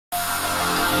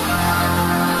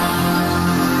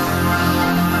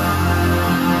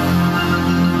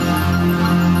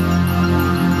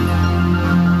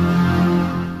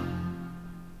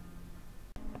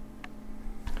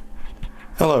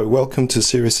Hello, welcome to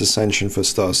Sirius Ascension for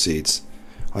Starseeds.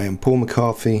 I am Paul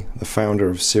McCarthy, the founder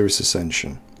of Sirius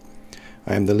Ascension.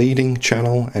 I am the leading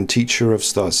channel and teacher of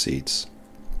Starseeds.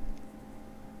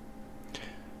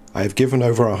 I have given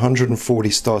over 140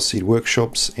 Starseed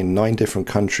workshops in 9 different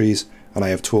countries, and I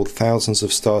have taught thousands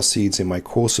of Starseeds in my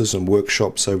courses and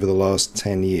workshops over the last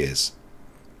 10 years.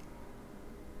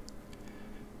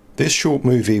 This short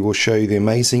movie will show you the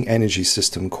amazing energy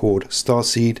system called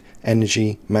Starseed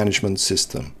Energy Management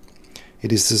System.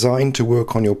 It is designed to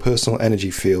work on your personal energy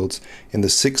fields in the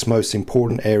 6 most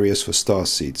important areas for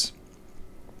Starseeds.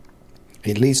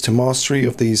 It leads to mastery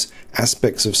of these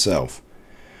aspects of self.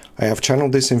 I have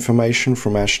channeled this information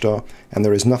from Ashtar, and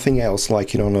there is nothing else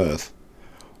like it on Earth.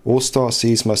 All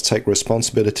Starseeds must take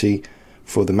responsibility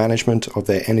for the management of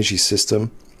their energy system,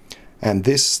 and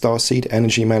this Starseed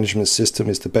Energy Management System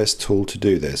is the best tool to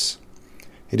do this.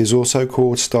 It is also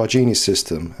called Genie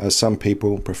system, as some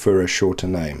people prefer a shorter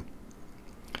name.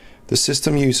 The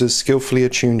system uses skillfully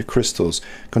attuned crystals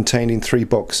contained in 3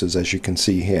 boxes, as you can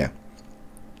see here.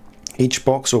 Each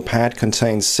box or pad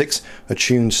contains 6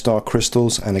 attuned star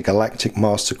crystals and a galactic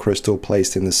master crystal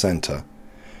placed in the center.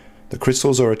 The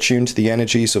crystals are attuned to the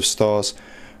energies of stars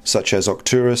such as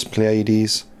Arcturus,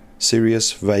 Pleiades,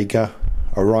 Sirius, Vega,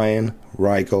 Orion,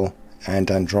 Rigel,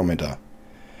 and Andromeda.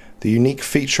 The unique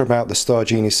feature about the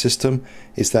Genie system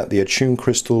is that the attuned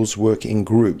crystals work in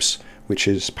groups, which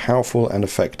is powerful and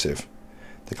effective.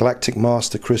 The Galactic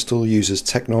Master Crystal uses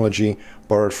technology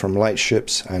borrowed from light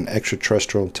ships and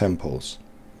extraterrestrial temples.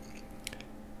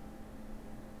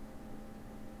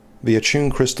 The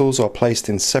attuned crystals are placed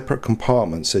in separate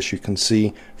compartments, as you can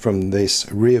see from this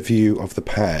rear view of the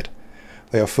pad.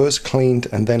 They are first cleaned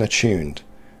and then attuned.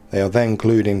 They are then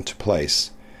glued into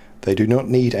place. They do not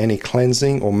need any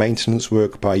cleansing or maintenance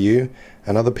work by you,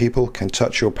 and other people can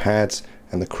touch your pads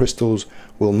and the crystals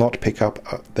will not pick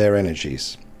up their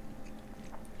energies.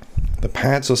 The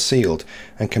pads are sealed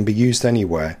and can be used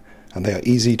anywhere, and they are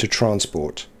easy to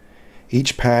transport.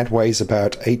 Each pad weighs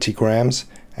about 80 grams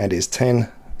and is 10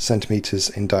 centimeters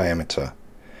in diameter.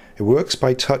 It works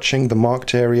by touching the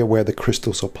marked area where the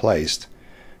crystals are placed.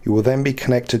 You will then be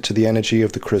connected to the energy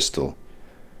of the crystal.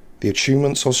 The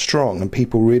attunements are strong and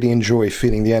people really enjoy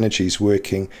feeling the energies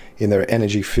working in their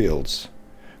energy fields.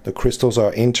 The crystals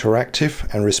are interactive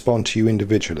and respond to you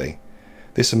individually.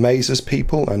 This amazes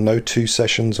people, and no 2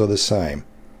 sessions are the same.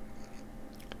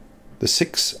 The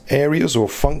 6 areas or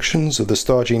functions of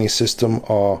the Genie system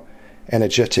are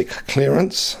energetic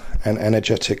clearance and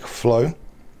energetic flow,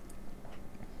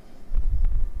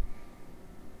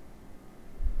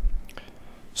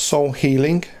 soul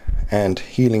healing and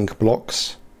healing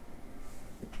blocks,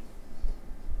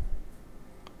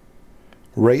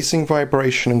 raising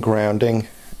vibration and grounding,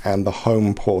 and the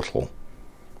home portal.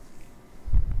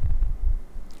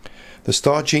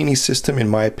 The Genie system, in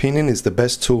my opinion, is the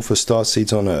best tool for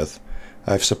Starseeds on Earth.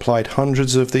 I have supplied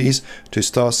hundreds of these to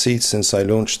Starseeds since I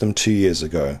launched them 2 years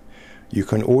ago. You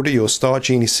can order your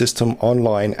Genie system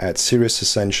online at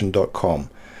SiriusAscension.com.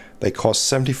 They cost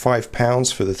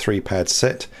 £75 for the 3-pad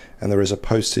set, and there is a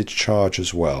postage charge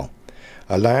as well.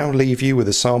 I'll now leave you with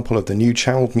a sample of the new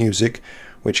channeled music,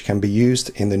 which can be used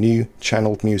in the new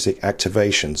channeled music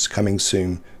activations coming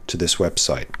soon to this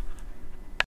website.